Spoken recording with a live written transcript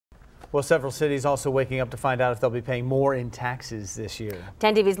Well, several cities also waking up to find out if they'll be paying more in taxes this year.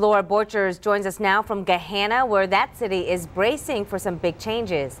 10 TV's Laura Borchers joins us now from Gahanna, where that city is bracing for some big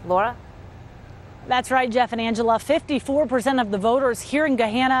changes. Laura? That's right, Jeff and Angela. 54% of the voters here in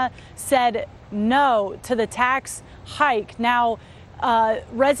Gahanna said no to the tax hike. Now,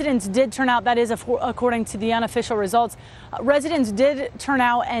 residents did turn out, that is according to the unofficial results. Residents did turn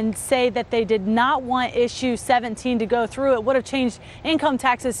out and say that they did not want issue 17 to go through. It would have changed income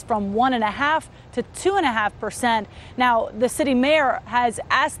taxes from 1.5% to 2.5%. Now, the city mayor has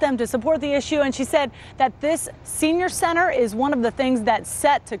asked them to support the issue, and she said that this senior center is one of the things that's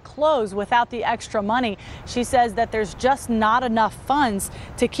set to close without the extra money. She says that there's just not enough funds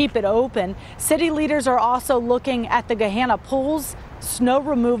to keep it open. City leaders are also looking at the Gahanna pools, snow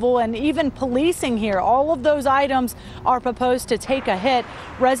removal, and even policing here. All of those items are proposed to take a hit.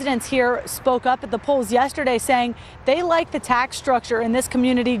 Residents here spoke up at the polls yesterday saying they like the tax structure in this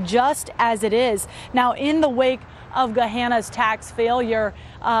community just as it is. Now, in the wake of Gahanna's tax failure,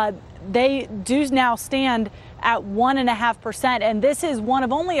 they do now stand at 1.5%, and this is one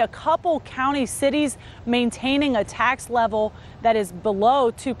of only a couple county cities maintaining a tax level that is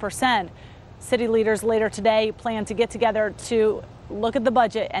below 2%. City leaders later today plan to get together to look at the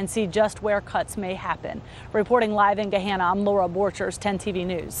budget and see just where cuts may happen. Reporting live in Gahanna, I'm Laura Borchers, 10 TV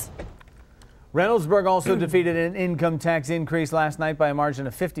News. Reynoldsburg also defeated an income tax increase last night by a margin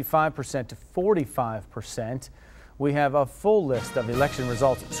of 55% to 45%. We have a full list of election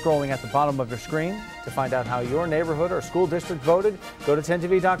results scrolling at the bottom of your screen. To find out how your neighborhood or school district voted, go to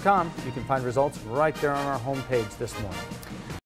 10tv.com. You can find results right there on our homepage this morning.